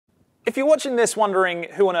If you're watching this wondering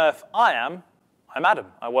who on earth I am, I'm Adam.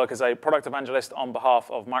 I work as a product evangelist on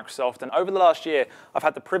behalf of Microsoft, and over the last year, I've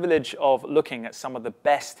had the privilege of looking at some of the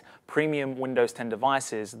best premium Windows 10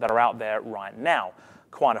 devices that are out there right now.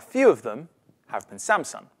 Quite a few of them have been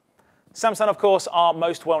Samsung. Samsung, of course, are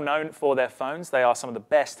most well known for their phones. They are some of the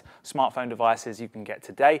best smartphone devices you can get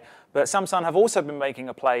today, but Samsung have also been making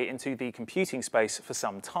a play into the computing space for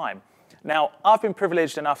some time. Now, I've been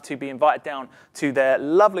privileged enough to be invited down to their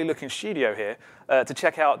lovely looking studio here to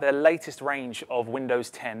check out their latest range of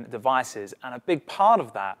Windows 10 devices. And a big part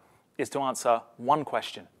of that is to answer one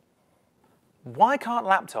question. Why can't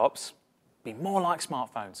laptops be more like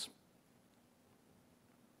smartphones?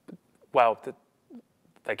 Well,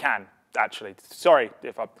 they can, actually. Sorry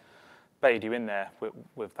if I baited you in there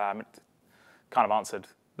with that. I mean, kind of answered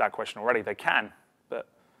that question already. They can.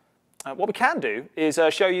 What we can do is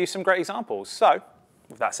show you some great examples. So,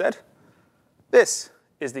 with that said, this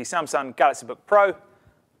is the Samsung Galaxy Book Pro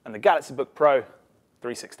and the Galaxy Book Pro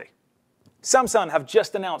 360. Samsung have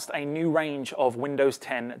just announced a new range of Windows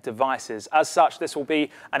 10 devices. As such, this will be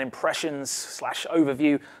an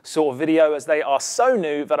impressions/overview sort of video, as they are so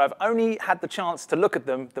new that I've only had the chance to look at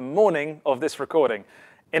them the morning of this recording.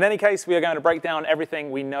 In any case, we are going to break down everything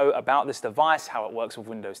we know about this device, how it works with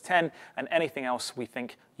Windows 10, and anything else we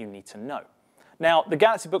think you need to know. Now, the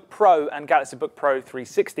Galaxy Book Pro and Galaxy Book Pro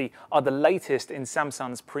 360 are the latest in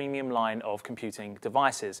Samsung's premium line of computing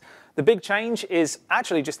devices. The big change is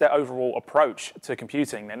actually just their overall approach to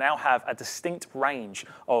computing. They now have a distinct range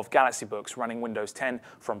of Galaxy Books running Windows 10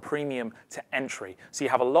 from premium to entry. So you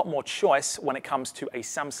have a lot more choice when it comes to a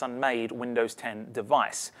Samsung-made Windows 10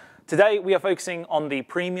 device. Today, we are focusing on the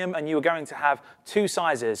premium, and you are going to have two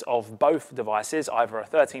sizes of both devices, either a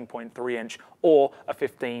 13.3-inch or a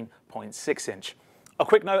 15.6-inch. A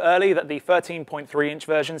quick note early that the 13.3-inch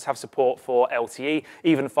versions have support for LTE,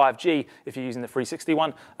 even 5G if you're using the 360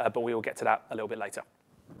 one, but we will get to that a little bit later.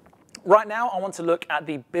 Right now, I want to look at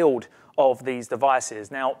the build of these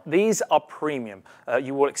devices. Now, these are premium.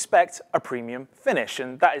 You will expect a premium finish,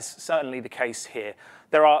 and that is certainly the case here.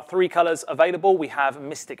 There are three colors available. We have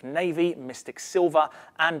Mystic Navy, Mystic Silver,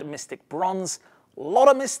 and Mystic Bronze. A lot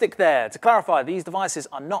of Mystic there. To clarify, these devices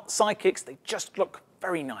are not sidekicks. They just look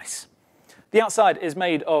very nice. The outside is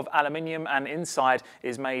made of aluminium, and inside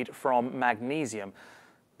is made from magnesium.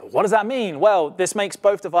 But what does that mean? Well, this makes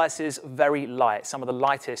both devices very light, some of the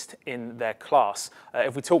lightest in their class.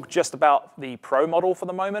 If we talk just about the Pro model for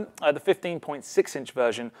the moment, the 15.6-inch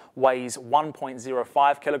version weighs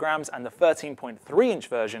 1.05 kilograms, and the 13.3-inch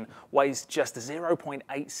version weighs just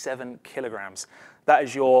 0.87 kilograms. That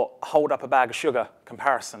is your hold up a bag of sugar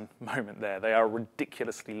comparison moment there. They are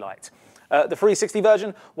ridiculously light. The 360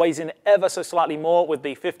 version weighs in ever so slightly more, with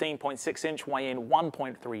the 15.6-inch weighing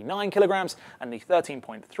 1.39 kilograms and the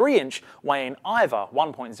 13.3-inch weighing either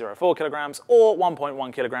 1.04 kilograms or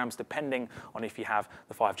 1.1 kilograms, depending on if you have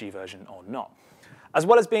the 5G version or not. As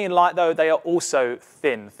well as being light, though, they are also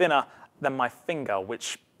thin, thinner than my finger,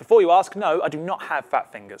 which, before you ask, no, I do not have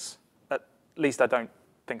fat fingers. At least I don't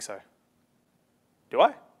think so. Do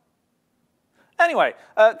I? Anyway,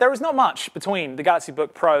 there is not much between the Galaxy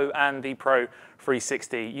Book Pro and the Pro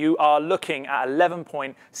 360. You are looking at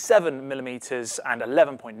 11.7 millimeters and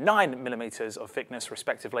 11.9 millimeters of thickness,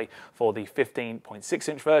 respectively, for the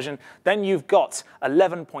 15.6-inch version. Then you've got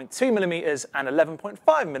 11.2 millimeters and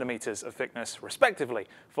 11.5 millimeters of thickness, respectively,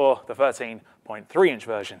 for the 13.3-inch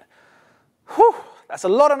version. Whew, that's a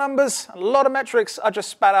lot of numbers, a lot of metrics I just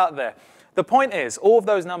spat out there. The point is, all of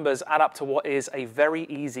those numbers add up to what is a very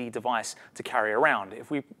easy device to carry around. If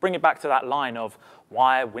we bring it back to that line of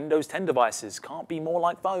why Windows 10 devices can't be more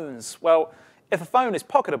like phones, well, if a phone is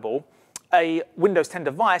pocketable, a Windows 10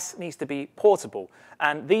 device needs to be portable.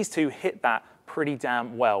 And these two hit that pretty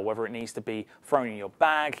damn well, whether it needs to be thrown in your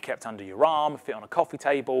bag, kept under your arm, fit on a coffee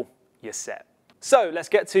table, you're set. So let's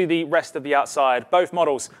get to the rest of the outside. Both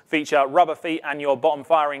models feature rubber feet and your bottom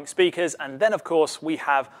firing speakers, and then of course we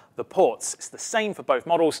have the ports. It's the same for both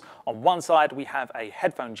models. On one side we have a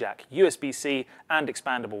headphone jack, USB-C and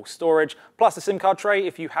expandable storage, plus a SIM card tray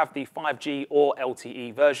if you have the 5G or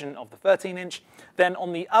LTE version of the 13-inch. Then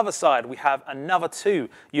on the other side we have another two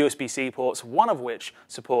USB-C ports, one of which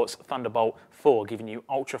supports Thunderbolt 4, giving you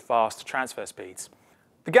ultra-fast transfer speeds.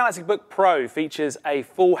 The Galaxy Book Pro features a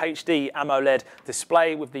full HD AMOLED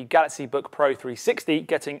display, with the Galaxy Book Pro 360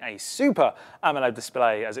 getting a Super AMOLED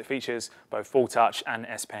display, as it features both full touch and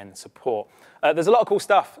S Pen support. There's a lot of cool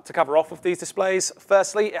stuff to cover off with these displays.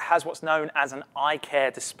 Firstly, it has what's known as an eye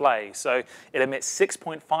care display, so it emits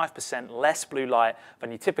 6.5% less blue light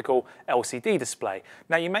than your typical LCD display.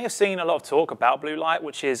 Now, you may have seen a lot of talk about blue light,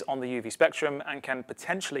 which is on the UV spectrum and can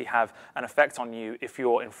potentially have an effect on you if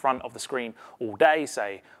you're in front of the screen all day,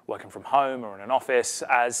 say working from home or in an office,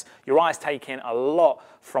 as your eyes take in a lot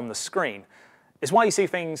from the screen. It's why you see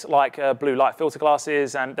things like blue light filter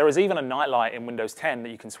glasses, and there is even a night light in Windows 10 that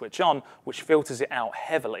you can switch on, which filters it out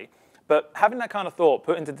heavily. But having that kind of thought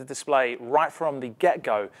put into the display right from the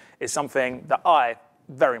get-go is something that I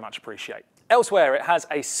very much appreciate. Elsewhere, it has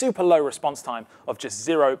a super low response time of just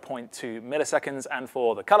 0.2 milliseconds, and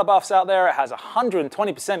for the color buffs out there, it has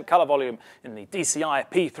 120% color volume in the DCI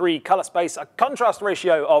P3 color space, a contrast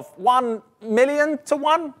ratio of 1 million to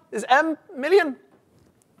 1, is M million?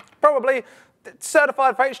 Probably. It's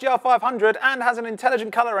certified for HDR 500 and has an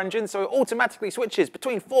intelligent color engine, so it automatically switches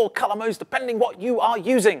between 4 color modes depending what you are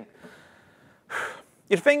using.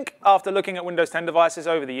 You'd think, after looking at Windows 10 devices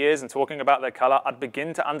over the years and talking about their color, I'd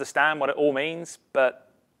begin to understand what it all means, but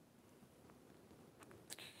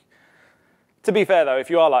to be fair though,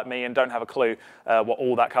 if you are like me and don't have a clue what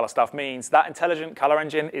all that color stuff means, that intelligent color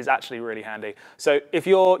engine is actually really handy. So if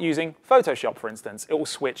you're using Photoshop, for instance, it will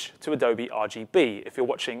switch to Adobe RGB. If you're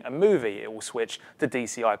watching a movie, it will switch to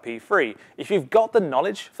DCI P3. If you've got the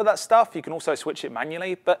knowledge for that stuff, you can also switch it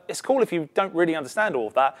manually, but it's cool if you don't really understand all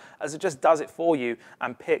of that, as it just does it for you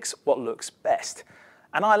and picks what looks best.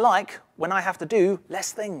 And I like when I have to do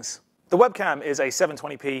less things. The webcam is a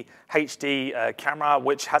 720p HD camera,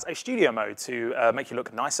 which has a studio mode to make you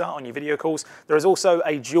look nicer on your video calls. There is also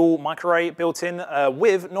a dual mic array built in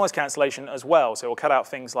with noise cancellation as well, so it will cut out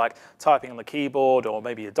things like typing on the keyboard or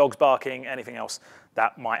maybe your dog's barking, anything else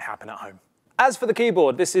that might happen at home. As for the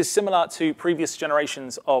keyboard, this is similar to previous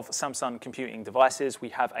generations of Samsung computing devices. We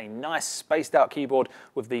have a nice spaced out keyboard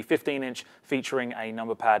with the 15-inch featuring a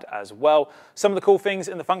number pad as well. Some of the cool things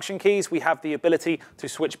in the function keys, we have the ability to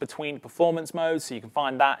switch between performance modes, so you can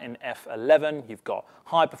find that in F11. You've got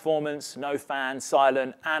high performance, no fan,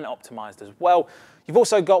 silent, and optimized as well. You've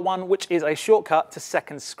also got one which is a shortcut to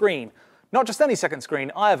second screen. Not just any second screen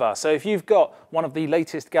either, so if you've got one of the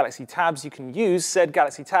latest Galaxy Tabs, you can use said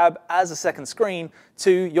Galaxy Tab as a second screen to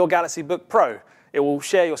your Galaxy Book Pro. It will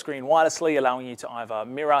share your screen wirelessly, allowing you to either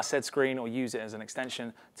mirror said screen or use it as an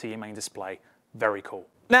extension to your main display. Very cool.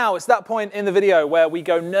 Now, it's that point in the video where we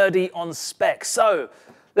go nerdy on specs. So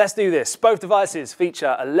let's do this. Both devices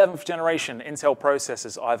feature 11th generation Intel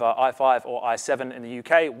processors, either i5 or i7 in the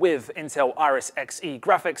UK, with Intel Iris Xe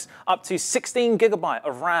graphics, up to 16 GB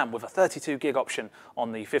of RAM with a 32 gig option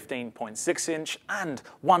on the 15.6 inch, and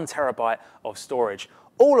 1 TB of storage.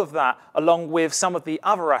 All of that, along with some of the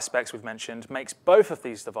other aspects we've mentioned, makes both of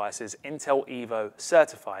these devices Intel Evo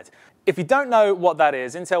certified. If you don't know what that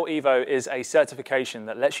is, Intel Evo is a certification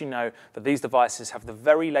that lets you know that these devices have the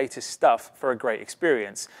very latest stuff for a great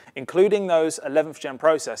experience, including those 11th gen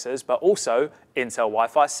processors, but also Intel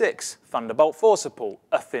Wi-Fi 6, Thunderbolt 4 support,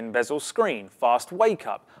 a thin bezel screen, fast wake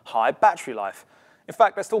up, high battery life. In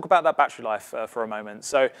fact, let's talk about that battery life for a moment.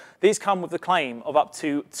 So these come with the claim of up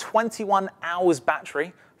to 21 hours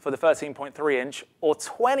battery for the 13.3 inch or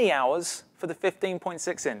 20 hours for the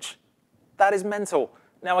 15.6 inch. That is mental.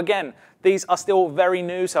 Now again, these are still very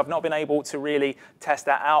new, so I've not been able to really test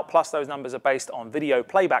that out. Plus those numbers are based on video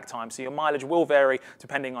playback time, so your mileage will vary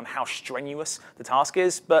depending on how strenuous the task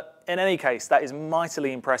is. But in any case, that is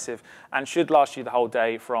mightily impressive and should last you the whole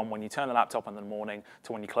day, from when you turn the laptop on in the morning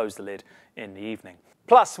to when you close the lid in the evening.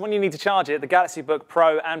 Plus, when you need to charge it, the Galaxy Book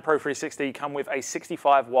Pro and Pro 360 come with a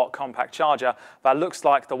 65-watt compact charger that looks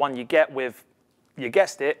like the one you get with, you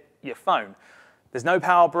guessed it, your phone. There's no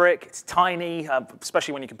power brick, it's tiny,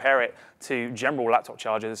 especially when you compare it to general laptop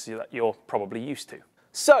chargers that you're probably used to.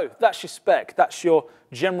 So that's your spec, that's your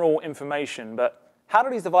general information, but how do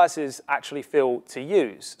these devices actually feel to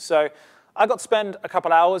use? So I got to spend a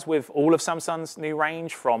couple hours with all of Samsung's new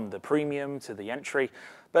range, from the premium to the entry.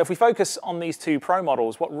 But if we focus on these two Pro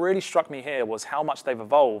models, what really struck me here was how much they've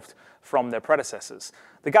evolved from their predecessors.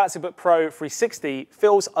 The Galaxy Book Pro 360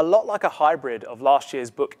 feels a lot like a hybrid of last year's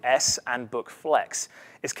Book S and Book Flex.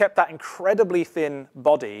 It's kept that incredibly thin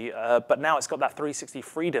body, but now it's got that 360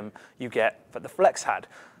 freedom you get that the Flex had.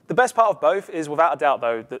 The best part of both is, without a doubt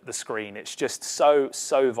though, the screen. It's just so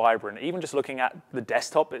vibrant. Even just looking at the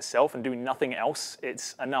desktop itself and doing nothing else,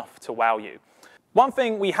 it's enough to wow you. One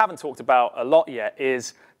thing we haven't talked about a lot yet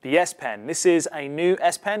is the S Pen. This is a new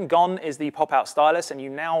S Pen. Gone is the pop-out stylus, and you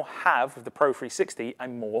now have, with the Pro 360, a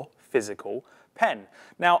more physical pen.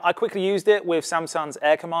 Now, I quickly used it with Samsung's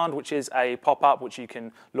Air Command, which is a pop-up which you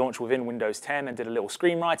can launch within Windows 10, and did a little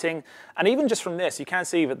screenwriting. And even just from this, you can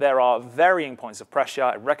see that there are varying points of pressure.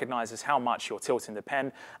 It recognizes how much you're tilting the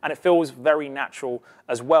pen, and it feels very natural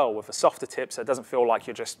as well with a softer tip, so it doesn't feel like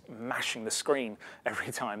you're just mashing the screen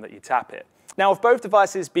every time that you tap it. Now, with both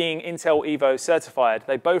devices being Intel Evo certified,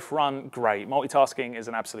 they both run great. Multitasking is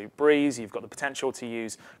an absolute breeze. You've got the potential to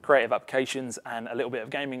use creative applications and a little bit of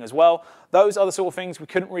gaming as well. Those are the sort of things we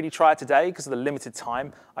couldn't really try today because of the limited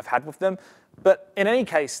time I've had with them. But in any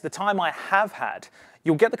case, the time I have had,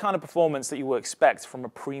 you'll get the kind of performance that you will expect from a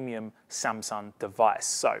premium Samsung device.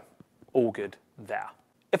 So, all good there.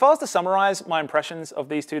 If I was to summarize my impressions of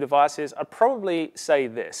these two devices, I'd probably say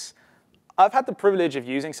this. I've had the privilege of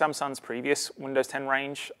using Samsung's previous Windows 10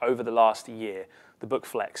 range over the last year, the Book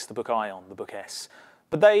Flex, the Book Ion, the Book S.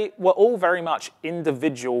 But they were all very much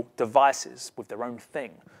individual devices with their own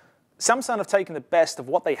thing. Samsung have taken the best of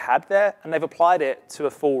what they had there and they've applied it to a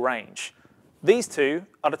full range. These two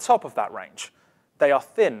are the top of that range. They are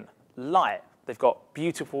thin, light, they've got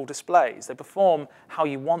beautiful displays, they perform how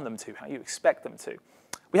you want them to, how you expect them to.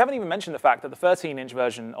 We haven't even mentioned the fact that the 13-inch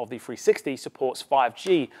version of the 360 supports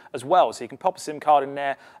 5G as well, so you can pop a SIM card in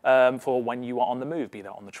there for when you are on the move, be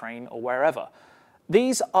that on the train or wherever.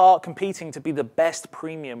 These are competing to be the best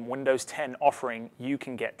premium Windows 10 offering you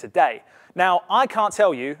can get today. Now, I can't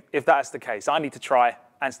tell you if that's the case. I need to try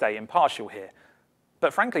and stay impartial here.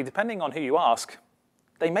 But frankly, depending on who you ask,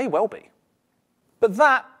 they may well be. But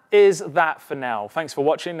that is that for now. Thanks for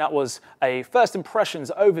watching. That was a first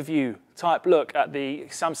impressions overview type look at the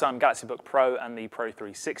Samsung Galaxy Book Pro and the Pro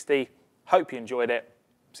 360. Hope you enjoyed it.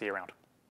 See you around.